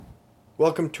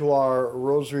Welcome to our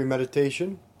Rosary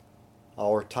Meditation.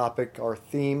 Our topic, our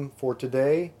theme for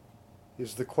today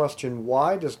is the question,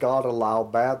 why does God allow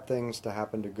bad things to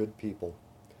happen to good people?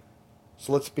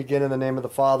 So let's begin in the name of the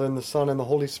Father, and the Son, and the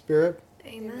Holy Spirit.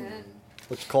 Amen.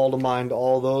 Let's call to mind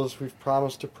all those we've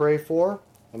promised to pray for,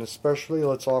 and especially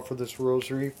let's offer this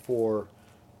rosary for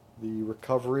the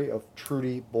recovery of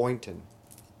Trudy Boynton.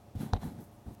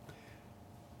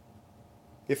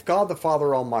 If God the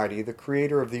Father Almighty, the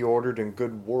creator of the ordered and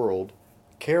good world,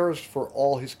 cares for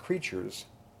all his creatures,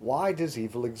 why does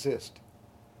evil exist?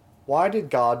 Why did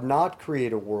God not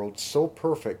create a world so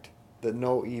perfect that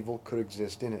no evil could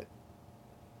exist in it?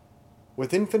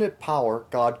 With infinite power,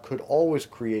 God could always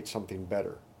create something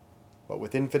better. But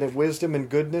with infinite wisdom and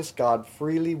goodness, God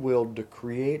freely willed to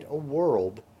create a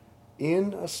world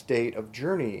in a state of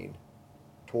journeying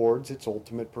towards its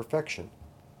ultimate perfection.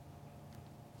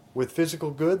 With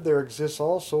physical good, there exists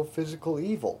also physical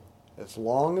evil, as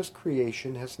long as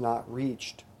creation has not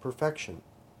reached perfection.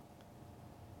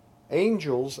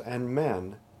 Angels and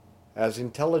men, as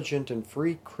intelligent and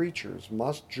free creatures,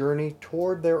 must journey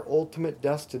toward their ultimate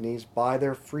destinies by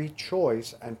their free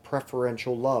choice and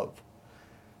preferential love.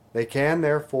 They can,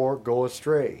 therefore, go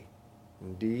astray.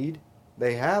 Indeed,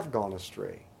 they have gone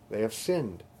astray. They have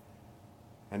sinned.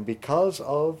 And because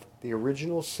of the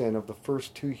original sin of the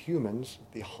first two humans,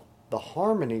 the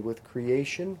harmony with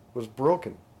creation was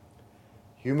broken.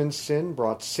 Human sin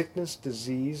brought sickness,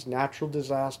 disease, natural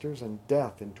disasters, and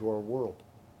death into our world.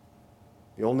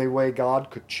 The only way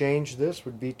God could change this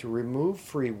would be to remove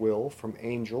free will from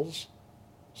angels,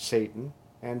 Satan,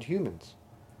 and humans.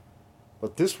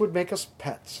 But this would make us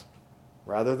pets,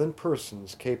 rather than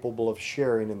persons capable of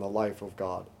sharing in the life of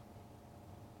God.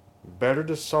 Better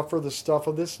to suffer the stuff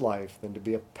of this life than to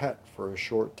be a pet for a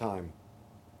short time.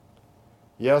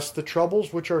 Yes, the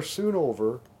troubles which are soon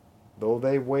over, though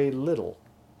they weigh little,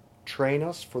 train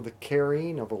us for the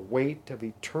carrying of a weight of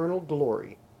eternal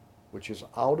glory which is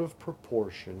out of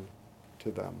proportion to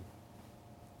them.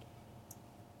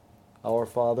 Our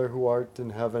Father, who art in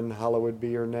heaven, hallowed be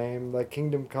your name. Thy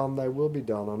kingdom come, thy will be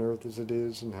done on earth as it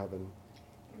is in heaven.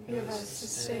 Give us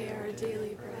this day our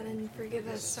daily bread, and forgive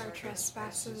us our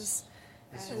trespasses,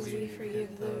 as we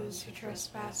forgive those who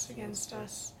trespass against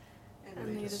us.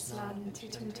 And lead us not into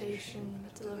temptation,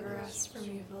 but deliver us from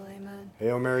evil. Amen.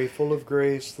 Hail Mary, full of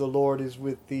grace, the Lord is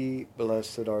with thee.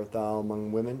 Blessed art thou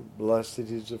among women. Blessed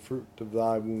is the fruit of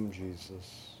thy womb,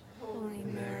 Jesus. Holy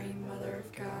Mary, Mother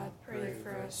of God, pray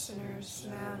for us sinners,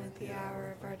 now and at the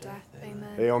hour of our death.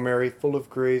 Amen. Hail Mary, full of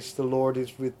grace, the Lord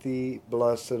is with thee.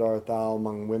 Blessed art thou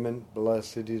among women.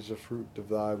 Blessed is the fruit of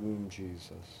thy womb,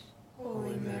 Jesus.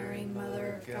 Holy Mary,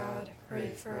 Mother of God, pray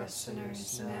for us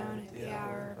sinners, now and at the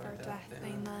hour of our death.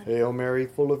 Amen. Hail Mary,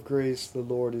 full of grace, the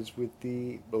Lord is with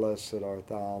thee. Blessed art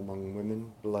thou among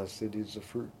women. Blessed is the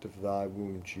fruit of thy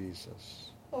womb, Jesus.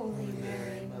 Holy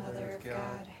Mary, Mother of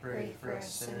God, pray for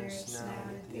us sinners, now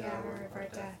and at the hour of our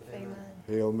death. Amen.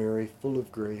 Hail Mary, full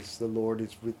of grace, the Lord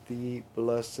is with thee.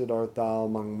 Blessed art thou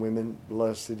among women.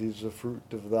 Blessed is the fruit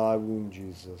of thy womb,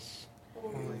 Jesus.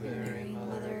 Holy Mary,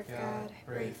 Mother of God,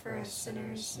 pray for us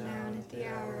sinners, now and at the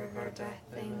hour of our death.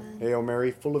 Amen. Hail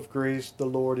Mary, full of grace, the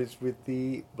Lord is with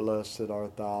thee. Blessed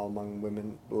art thou among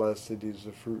women. Blessed is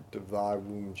the fruit of thy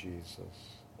womb,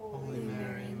 Jesus. Holy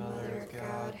Mary, Mother of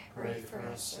God, pray for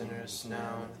us sinners,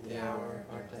 now and at the hour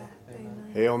of our death.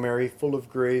 Amen. Hail Mary, full of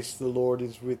grace, the Lord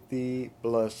is with thee.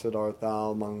 Blessed art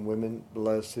thou among women.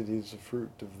 Blessed is the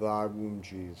fruit of thy womb,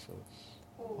 Jesus.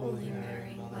 Holy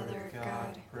Mary, Mother of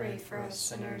God, pray for us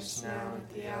sinners, now and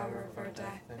at the hour of our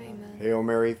death. Amen. Hail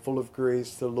Mary, full of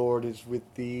grace, the Lord is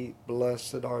with thee.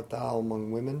 Blessed art thou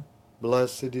among women.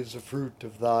 Blessed is the fruit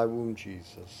of thy womb,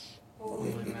 Jesus.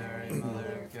 Holy Mary,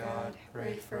 Mother of God,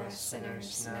 pray for us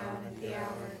sinners, now and at the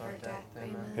hour of our death.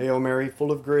 Amen. Hail Mary,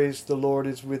 full of grace, the Lord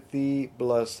is with thee.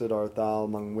 Blessed art thou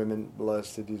among women.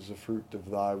 Blessed is the fruit of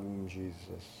thy womb,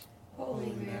 Jesus.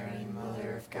 Holy Mary,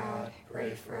 Mother of God,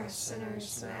 pray for us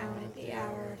sinners, now and at the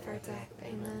hour of our death.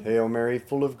 Amen. Hail Mary,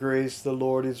 full of grace, the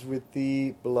Lord is with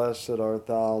thee. Blessed art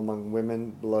thou among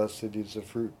women. Blessed is the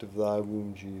fruit of thy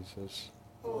womb, Jesus.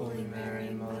 Holy Mary,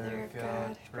 Mother of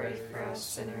God, pray for us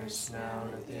sinners, now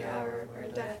and at the hour of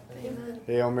our death. Amen.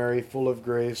 Hail Mary, full of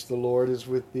grace, the Lord is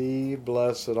with thee.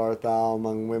 Blessed art thou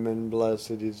among women.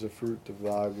 Blessed is the fruit of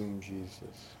thy womb,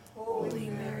 Jesus. Holy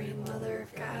Mary, Mother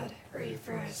of God, pray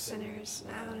for us sinners,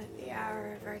 now and at the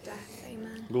hour of our death.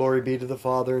 Amen. Glory be to the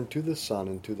Father, and to the Son,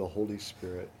 and to the Holy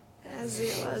Spirit. As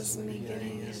it was in the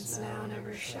beginning, is now, and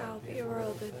ever shall be, a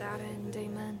world without end.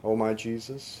 Amen. O my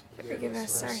Jesus, Forgive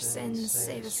us our sins,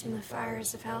 save us from the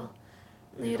fires of hell.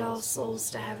 Lead all souls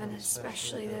to heaven,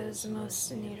 especially those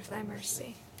most in need of thy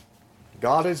mercy.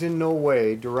 God is in no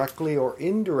way, directly or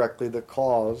indirectly, the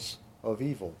cause of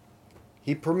evil.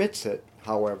 He permits it,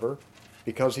 however,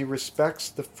 because he respects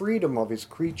the freedom of his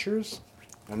creatures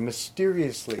and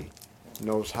mysteriously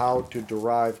knows how to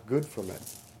derive good from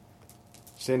it.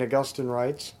 St. Augustine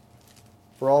writes,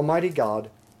 "For Almighty God,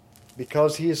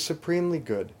 because he is supremely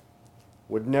good,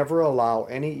 would never allow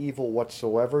any evil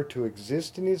whatsoever to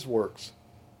exist in his works,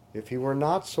 if he were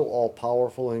not so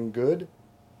all-powerful and good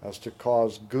as to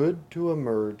cause good to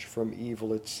emerge from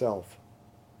evil itself."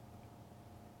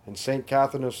 And St.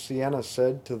 Catherine of Siena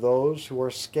said to those who are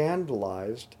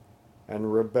scandalized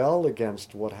and rebel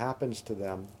against what happens to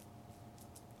them,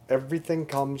 "Everything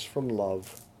comes from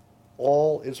love.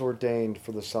 All is ordained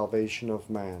for the salvation of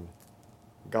man.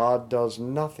 God does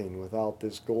nothing without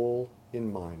this goal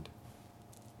in mind."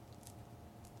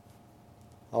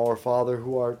 Our Father,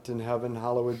 who art in heaven,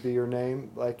 hallowed be your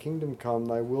name. Thy kingdom come,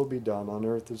 thy will be done, on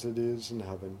earth as it is in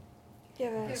heaven.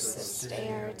 Give us this day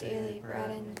our daily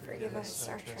bread, and forgive us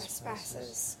our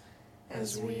trespasses,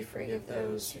 as we forgive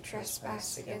those who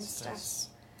trespass against us.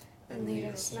 And lead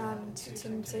us not into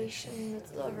temptation,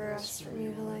 but deliver us from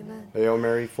evil. Amen. Hail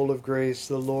Mary, full of grace,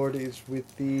 the Lord is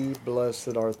with thee.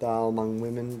 Blessed art thou among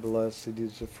women, blessed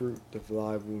is the fruit of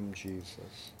thy womb,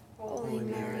 Jesus. Holy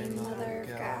Mary, Mother of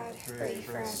God, pray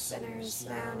for us sinners,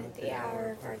 now and at the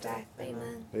hour of our death.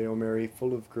 Amen. Hail Mary,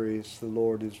 full of grace, the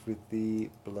Lord is with thee.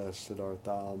 Blessed art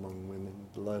thou among women,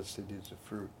 blessed is the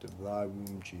fruit of thy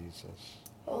womb, Jesus.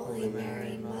 Holy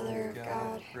Mary, Mother of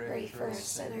God, pray for us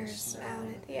sinners, now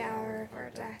and at the hour of our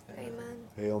death. Amen.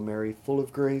 Hail Mary, full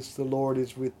of grace, the Lord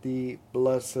is with thee.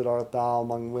 Blessed art thou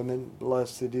among women,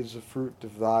 blessed is the fruit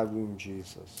of thy womb,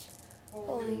 Jesus.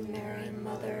 Holy Mary,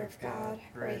 Mother of God,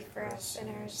 pray for us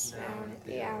sinners, now and at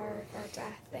the hour of our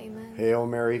death. Amen. Hail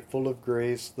Mary, full of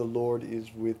grace, the Lord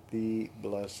is with thee.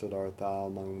 Blessed art thou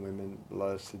among women,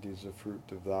 blessed is the fruit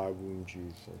of thy womb,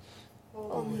 Jesus.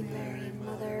 Holy Mary,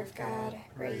 Mother of God,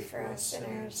 pray for us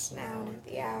sinners, now and at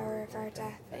the hour of our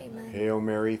death. Amen. Hail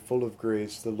Mary, full of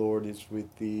grace, the Lord is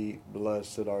with thee.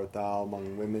 Blessed art thou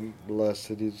among women,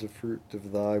 blessed is the fruit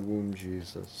of thy womb,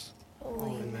 Jesus.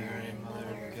 Holy Mary,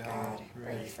 Mother of God,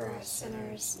 pray for us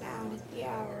sinners, now and at the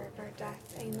hour of our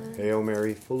death. Amen. Hail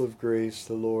Mary, full of grace,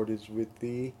 the Lord is with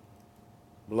thee.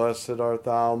 Blessed art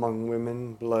thou among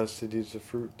women, blessed is the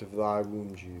fruit of thy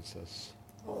womb, Jesus.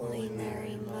 Holy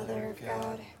Mary, Mother of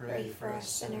God, pray for us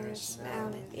sinners, now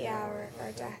and at the hour of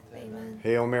our death. Amen.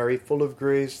 Hail Mary, full of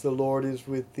grace, the Lord is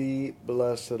with thee.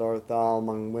 Blessed art thou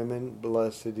among women,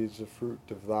 blessed is the fruit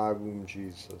of thy womb,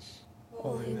 Jesus.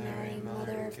 Holy Mary,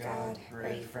 Mother of God,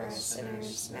 pray for us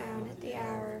sinners, now and at the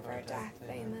hour of our death.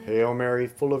 Amen. Hail Mary,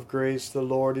 full of grace, the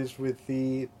Lord is with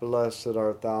thee. Blessed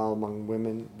art thou among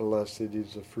women, blessed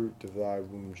is the fruit of thy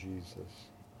womb, Jesus.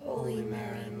 Holy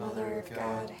Mary, Mother of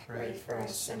God, pray for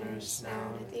us sinners,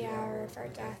 now and at the hour of our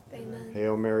death. Amen.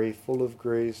 Hail Mary, full of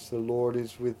grace, the Lord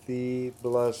is with thee.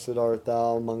 Blessed art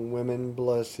thou among women,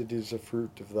 blessed is the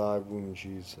fruit of thy womb,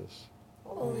 Jesus.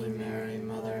 Holy Mary,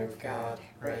 Mother of God,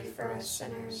 pray for us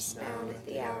sinners, now and at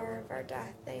the hour of our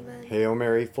death. Amen. Hail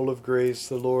Mary, full of grace,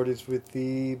 the Lord is with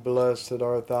thee. Blessed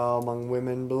art thou among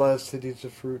women, blessed is the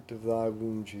fruit of thy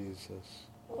womb, Jesus.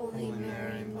 Holy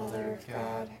Mary, Mother of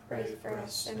God, pray for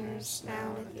us sinners,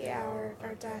 now and at the hour of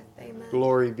our death. Amen.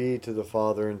 Glory be to the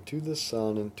Father, and to the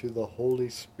Son, and to the Holy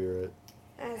Spirit.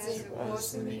 As it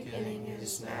was in the beginning,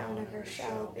 is now, and ever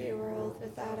shall be, world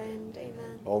without end.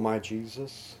 Amen. O my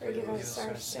Jesus, forgive us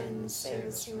our sins, save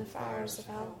us from the fires of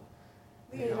hell.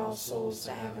 Lead all souls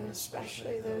to heaven,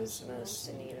 especially those most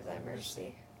in need of thy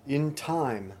mercy. in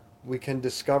time, we can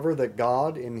discover that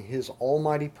God, in his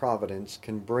almighty providence,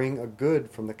 can bring a good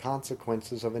from the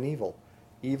consequences of an evil,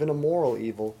 even a moral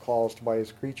evil caused by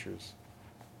his creatures.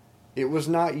 "It was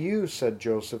not you," said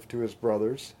Joseph to his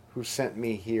brothers, "who sent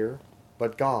me here,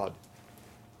 but God.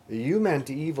 You meant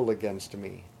evil against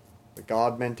me, but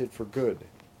God meant it for good,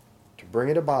 to bring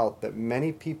it about that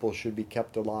many people should be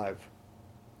kept alive."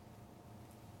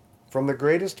 From the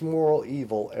greatest moral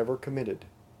evil ever committed,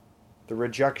 the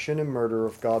rejection and murder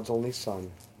of God's only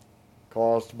Son,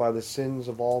 caused by the sins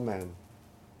of all men,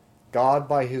 God,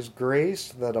 by his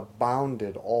grace that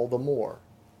abounded all the more,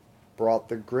 brought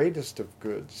the greatest of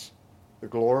goods, the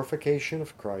glorification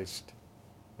of Christ,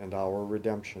 and our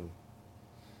redemption.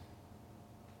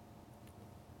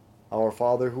 Our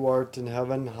Father, who art in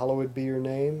heaven, hallowed be your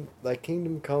name. Thy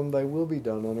kingdom come, thy will be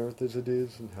done on earth as it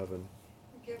is in heaven.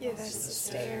 Give us this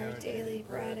day our daily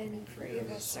bread, and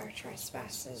forgive us our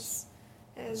trespasses,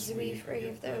 as we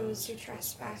forgive those who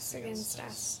trespass against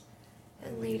us.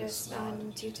 and lead us not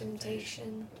into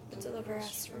temptation, but deliver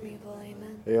us from evil.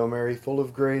 Amen. Hail Mary, full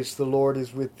of grace, the Lord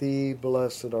is with thee.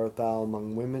 Blessed art thou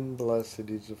among women, blessed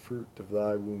is the fruit of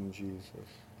thy womb, Jesus.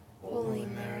 Holy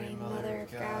Mary, Mother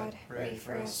of God, pray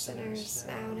for us sinners,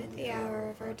 now and at the hour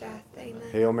of our death.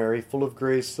 Amen. Hail Mary, full of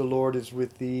grace, the Lord is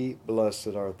with thee.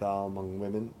 Blessed art thou among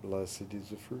women, blessed is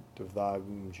the fruit of thy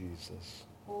womb, Jesus.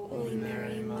 Holy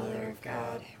Mary, Mother of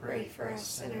God, pray for us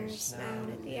sinners, now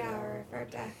and at the hour of our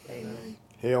death. Amen.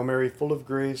 Hail Mary, full of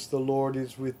grace, the Lord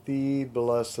is with thee.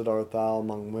 Blessed art thou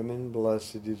among women,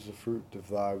 blessed is the fruit of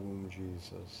thy womb,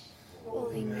 Jesus.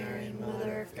 Holy Mary,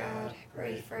 Mother of God,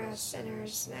 pray for us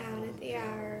sinners, now and at the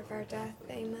hour of our death.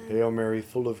 Amen. Hail Mary,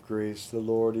 full of grace, the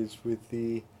Lord is with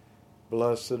thee.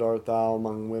 Blessed art thou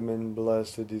among women,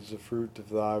 blessed is the fruit of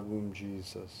thy womb,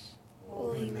 Jesus.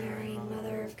 Holy Mary,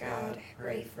 Mother of God,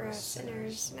 pray for us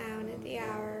sinners, now and at the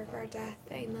hour of our death.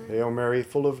 Amen. Hail Mary,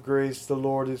 full of grace, the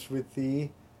Lord is with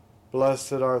thee.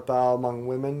 Blessed art thou among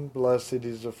women, blessed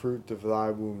is the fruit of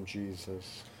thy womb,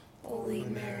 Jesus. Holy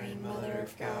Mary, Mother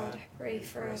of God, pray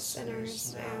for us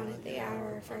sinners, now and at the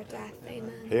hour of our death.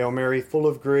 Amen. Hail Mary, full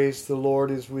of grace, the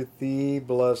Lord is with thee.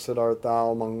 Blessed art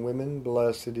thou among women,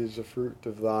 blessed is the fruit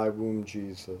of thy womb,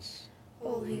 Jesus.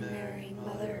 Holy Mary,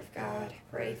 Mother of God,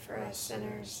 pray for us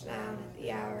sinners, now and at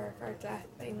the hour of our death.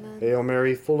 Amen. Hail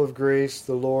Mary, full of grace,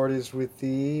 the Lord is with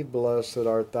thee. Blessed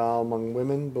art thou among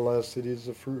women, blessed is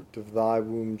the fruit of thy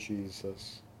womb,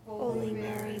 Jesus. Holy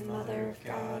Mary, Mother of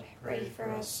God, pray for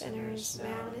us sinners,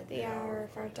 now and at the hour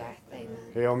of our death.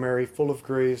 Amen. Hail Mary, full of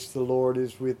grace, the Lord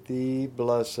is with thee.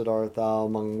 Blessed art thou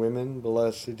among women,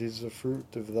 blessed is the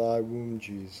fruit of thy womb,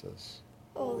 Jesus.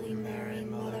 Holy Mary,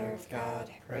 Mother of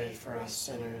God, pray for us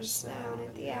sinners, now and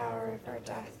at the hour of our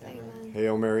death. Amen.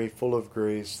 Hail Mary, full of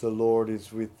grace, the Lord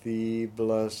is with thee.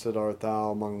 Blessed art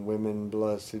thou among women,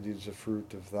 blessed is the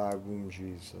fruit of thy womb,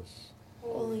 Jesus.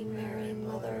 Holy Mary,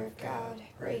 Mother of God,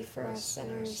 pray for us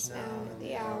sinners, now and at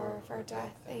the hour of our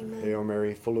death. Amen. Hail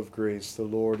Mary, full of grace, the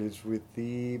Lord is with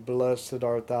thee. Blessed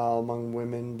art thou among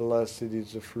women, blessed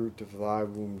is the fruit of thy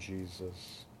womb,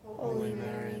 Jesus. Holy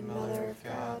Mary, Mother of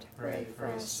God, pray for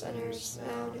us sinners,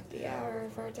 now and at the hour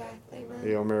of our death. Amen.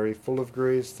 Hail Mary, full of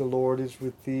grace, the Lord is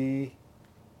with thee.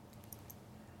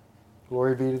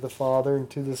 Glory be to the Father, and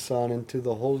to the Son, and to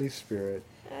the Holy Spirit.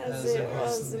 As it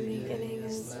was in the beginning,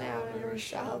 is now, and ever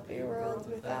shall be, world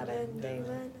without end.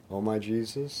 Amen. O my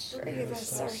Jesus, Forgive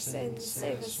us our sins,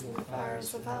 save us from the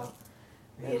fires of hell.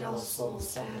 Lead all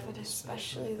souls to heaven,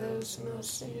 especially those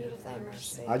most in need of thy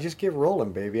mercy. I just get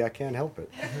rolling, baby. I can't help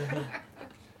it.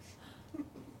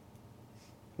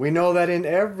 We know that in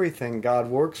everything God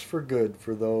works for good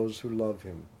for those who love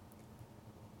him.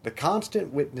 The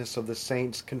constant witness of the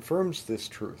saints confirms this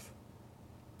truth.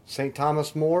 St.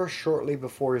 Thomas More, shortly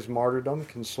before his martyrdom,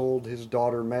 consoled his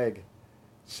daughter Meg,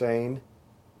 saying,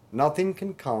 "Nothing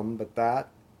can come but that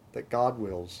God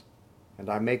wills, and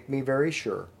I make me very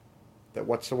sure that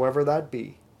whatsoever that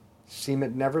be, seem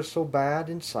it never so bad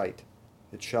in sight,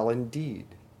 it shall indeed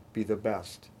be the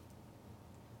best."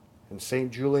 And St.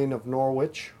 Julian of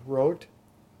Norwich wrote,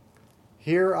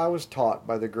 "Here I was taught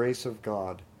by the grace of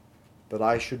God that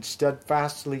I should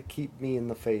steadfastly keep me in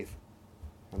the faith,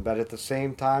 and that at the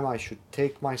same time I should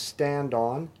take my stand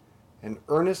on and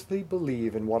earnestly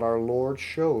believe in what our Lord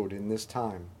showed in this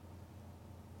time,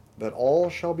 that all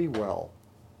shall be well,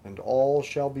 and all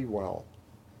shall be well,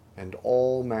 and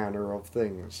all manner of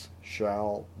things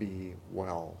shall be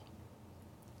well."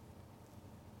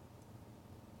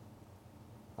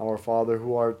 Our Father,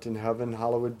 who art in heaven,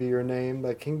 hallowed be your name.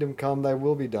 Thy kingdom come, thy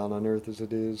will be done on earth as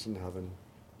it is in heaven.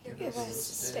 Give us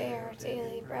this day our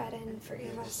daily bread, and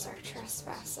forgive us our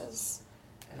trespasses,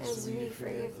 as we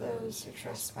forgive those who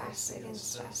trespass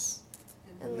against us.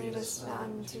 And lead us not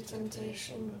into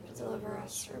temptation, but deliver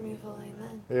us from evil.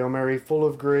 Amen. Hail Mary, full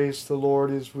of grace, the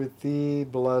Lord is with thee.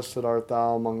 Blessed art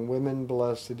thou among women,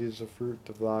 blessed is the fruit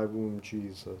of thy womb,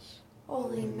 Jesus.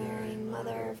 Holy Mary,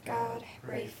 Mother of God,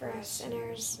 pray for us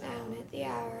sinners, now and at the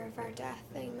hour of our death.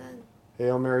 Amen.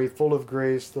 Hail Mary, full of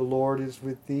grace, the Lord is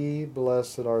with thee.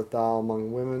 Blessed art thou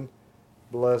among women,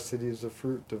 blessed is the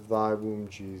fruit of thy womb,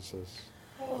 Jesus.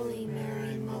 Holy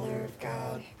Mary, Mother of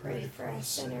God, pray for us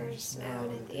sinners, now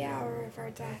and at the hour of our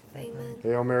death. Amen.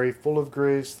 Hail Mary, full of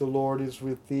grace, the Lord is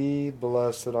with thee.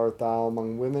 Blessed art thou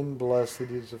among women, blessed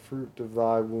is the fruit of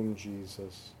thy womb,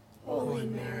 Jesus. Holy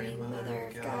Mary, Mother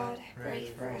of God, pray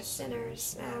for us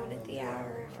sinners, now and at the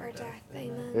hour of our death.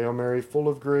 Amen. Hail Mary, full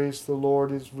of grace, the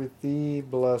Lord is with thee.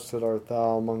 Blessed art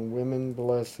thou among women,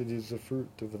 blessed is the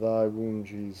fruit of thy womb,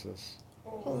 Jesus.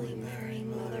 Holy Mary,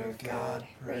 Mother of God,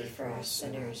 pray for us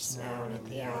sinners, now and at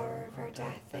the hour of our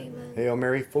death. Amen. Hail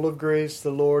Mary, full of grace, the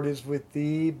Lord is with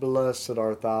thee. Blessed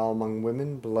art thou among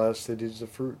women, blessed is the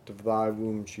fruit of thy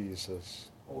womb, Jesus.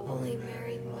 Holy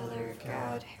Mary, Mother of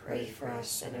God, pray for us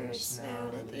sinners, now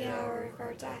and at the hour of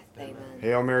our death. Amen.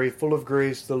 Hail Mary, full of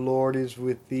grace, the Lord is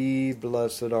with thee.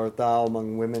 Blessed art thou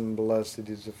among women, blessed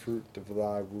is the fruit of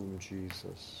thy womb,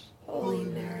 Jesus. Holy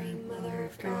Mary, Mother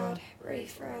of God, pray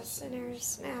for us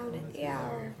sinners, now and at the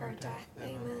hour of our death.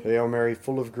 Amen. Hail Mary,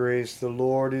 full of grace, the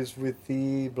Lord is with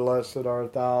thee. Blessed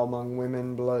art thou among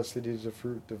women, blessed is the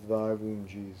fruit of thy womb,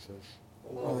 Jesus.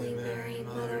 Holy Mary,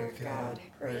 Mother of God,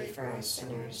 pray for us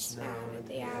sinners, now and at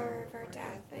the hour of our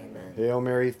death. Amen. Hail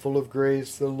Mary, full of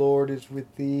grace, the Lord is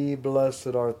with thee.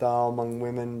 Blessed art thou among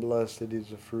women, blessed is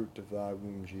the fruit of thy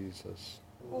womb, Jesus.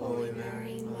 Holy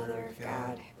Mary, Mother of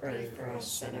God, pray for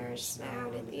us sinners, now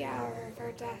and at the hour of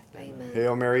our death. Amen.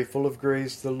 Hail Mary, full of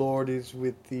grace, the Lord is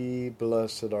with thee.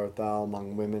 Blessed art thou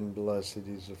among women, blessed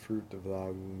is the fruit of thy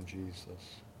womb,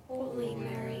 Jesus. Holy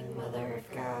Mary, Mother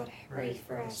of God, pray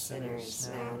for us sinners,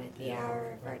 now and at the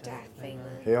hour of our death.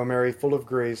 Amen. Hail Mary, full of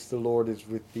grace, the Lord is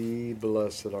with thee.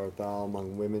 Blessed art thou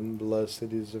among women, blessed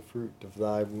is the fruit of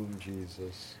thy womb,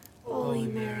 Jesus. Holy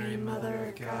Mary,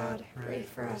 Mother of God, pray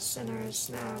for us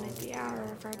sinners, now and at the hour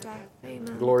of our death.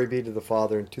 Amen. Glory be to the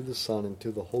Father, and to the Son, and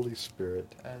to the Holy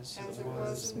Spirit. As it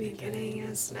was in the beginning,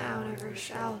 as now, and ever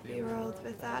shall be, world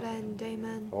without end.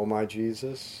 Amen. O my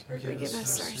Jesus, Forgive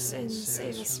us our sins,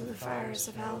 save us from the fires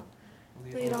of hell.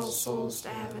 Lead all souls to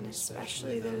heaven,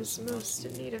 especially those most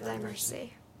in need of thy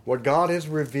mercy. what God has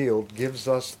revealed gives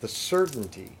us the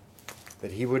certainty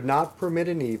that he would not permit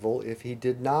an evil if he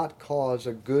did not cause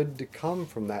a good to come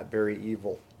from that very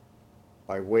evil,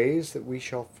 by ways that we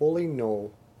shall fully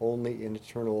know only in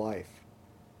eternal life.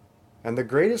 And the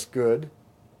greatest good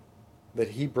that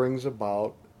he brings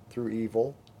about through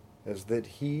evil is that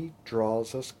he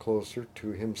draws us closer to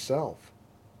himself.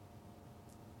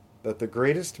 That the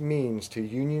greatest means to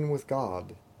union with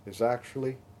God is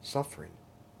actually suffering.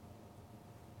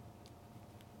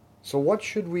 So what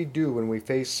should we do when we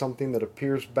face something that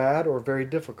appears bad or very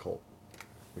difficult?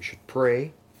 We should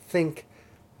pray, think,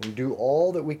 and do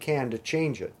all that we can to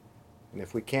change it. And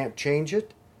if we can't change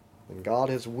it, then God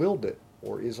has willed it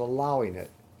or is allowing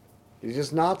it. It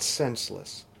is not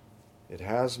senseless. It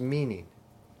has meaning.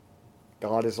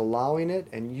 God is allowing it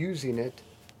and using it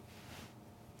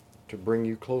to bring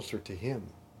you closer to him.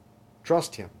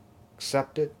 Trust him.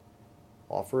 Accept it.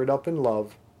 Offer it up in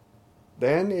love.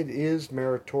 Then it is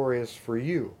meritorious for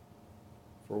you,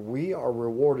 for we are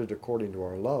rewarded according to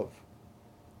our love,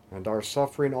 and our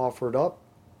suffering offered up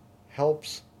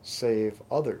helps save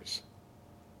others.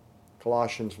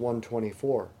 Colossians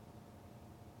 1:24.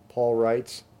 Paul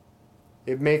writes,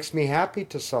 "It makes me happy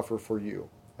to suffer for you,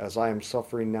 as I am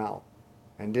suffering now,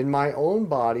 and in my own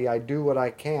body I do what I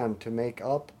can to make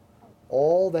up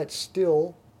all that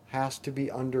still has to be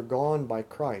undergone by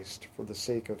Christ for the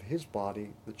sake of his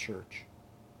body, the church."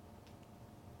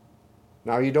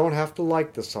 Now, you don't have to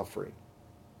like the suffering.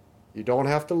 You don't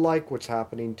have to like what's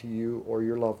happening to you or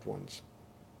your loved ones.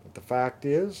 But the fact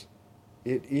is,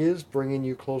 it is bringing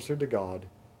you closer to God,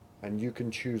 and you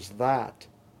can choose that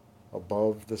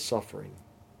above the suffering.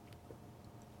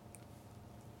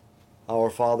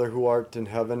 Our Father who art in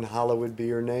heaven, hallowed be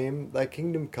your name. Thy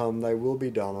kingdom come, thy will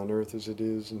be done on earth as it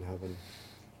is in heaven.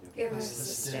 Give us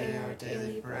this day our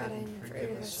daily bread, and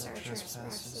forgive us our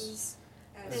trespasses,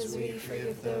 as we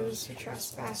forgive those who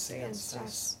trespass against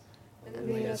us. And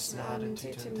lead us not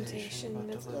into temptation,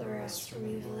 but deliver us from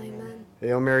evil. Amen.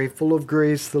 Hail Mary, full of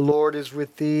grace, the Lord is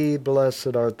with thee.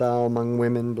 Blessed art thou among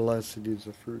women, blessed is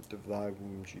the fruit of thy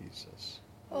womb, Jesus.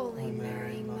 Holy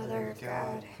Mary, Mother of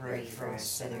God, pray for us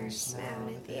sinners, now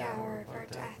and at the hour of our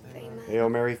death. Amen. Hail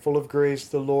Mary, full of grace,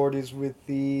 the Lord is with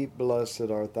thee.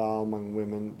 Blessed art thou among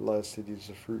women, blessed is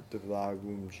the fruit of thy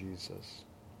womb, Jesus.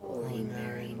 Holy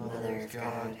Mary, Mother of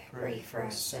God, pray for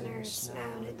us sinners,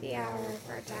 now and at the hour of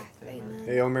our death. Amen.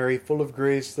 Hail Mary, full of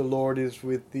grace, the Lord is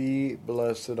with thee.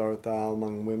 Blessed art thou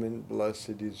among women,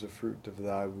 blessed is the fruit of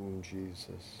thy womb,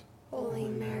 Jesus. Holy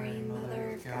Mary,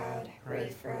 Mother of God, pray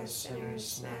for us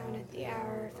sinners, now and at the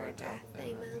hour of our death.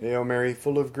 Amen. Hail Mary,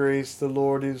 full of grace, the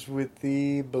Lord is with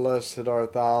thee. Blessed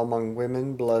art thou among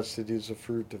women, blessed is the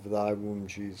fruit of thy womb,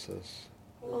 Jesus.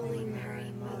 Holy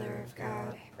Mary, Mother of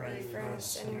God, pray for us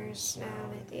sinners, now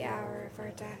and at the hour of our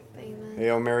death. Amen.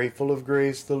 Hail Mary, full of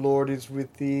grace, the Lord is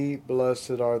with thee.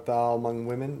 Blessed art thou among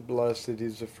women, blessed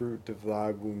is the fruit of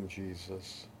thy womb,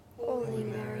 Jesus. Holy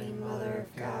Mary, Mother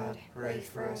of God, pray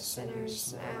for us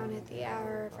sinners, now and at the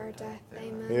hour of our death.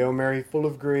 Amen. Hail Mary, full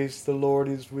of grace, the Lord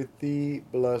is with thee.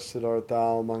 Blessed art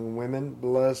thou among women.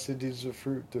 Blessed is the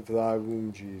fruit of thy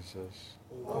womb, Jesus.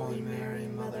 Holy Mary,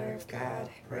 Mother of God,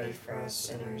 pray for us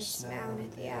sinners, now and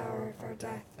at the hour of our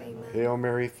death. Amen. Hail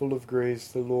Mary, full of grace,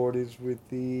 the Lord is with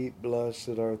thee.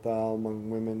 Blessed art thou among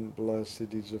women.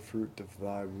 Blessed is the fruit of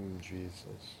thy womb,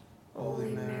 Jesus. Holy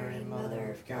Mary,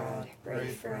 Mother of God, pray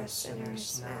for us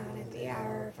sinners, now and at the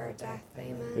hour of our death.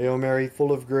 Amen. Hail Mary,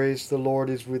 full of grace, the Lord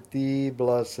is with thee.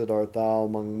 Blessed art thou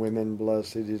among women.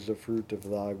 Blessed is the fruit of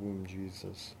thy womb,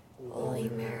 Jesus. Holy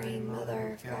Mary,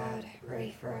 Mother of God,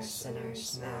 pray for us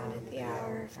sinners, now and at the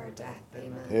hour of our death.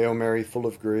 Amen. Hail Mary, full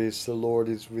of grace, the Lord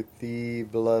is with thee.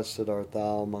 Blessed art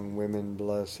thou among women.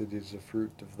 Blessed is the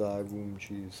fruit of thy womb,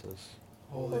 Jesus.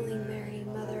 Holy Mary,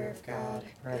 Mother of God,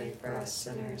 pray for us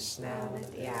sinners, now and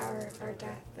at the hour of our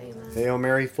death. Amen. Hail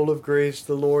Mary, full of grace,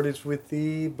 the Lord is with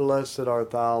thee. Blessed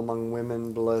art thou among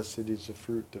women. Blessed is the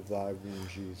fruit of thy womb,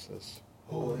 Jesus.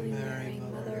 Holy Mary,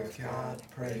 Mother of God,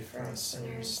 pray for us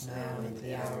sinners, now and at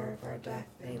the hour of our death.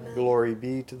 Amen. Glory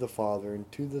be to the Father, and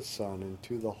to the Son, and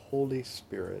to the Holy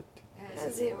Spirit.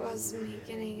 As it was in the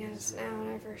beginning, as now,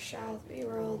 and ever shall be,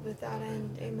 world without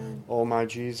end. Amen. O my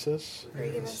Jesus,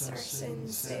 Forgive us our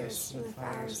sins, save us from the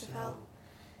fires of hell.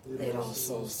 Lead all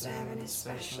souls to heaven,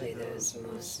 especially those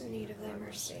most in need of thy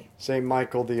mercy. Saint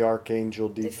Michael the Archangel,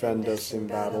 defend us in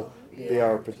battle. Be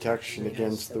our protection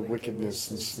against the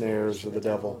wickedness and snares of the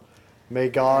devil. May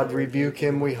God rebuke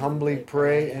him, we humbly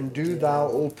pray, and do thou,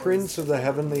 O Prince of the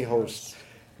heavenly host,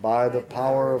 by the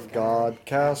power of God,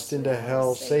 cast into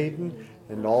hell Satan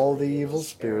and all the evil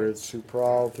spirits who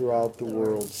prowl throughout the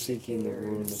world seeking the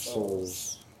ruin of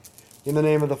souls. In the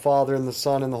name of the Father, and the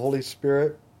Son, and the Holy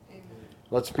Spirit,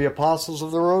 let's be apostles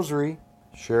of the Rosary.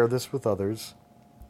 Share this with others.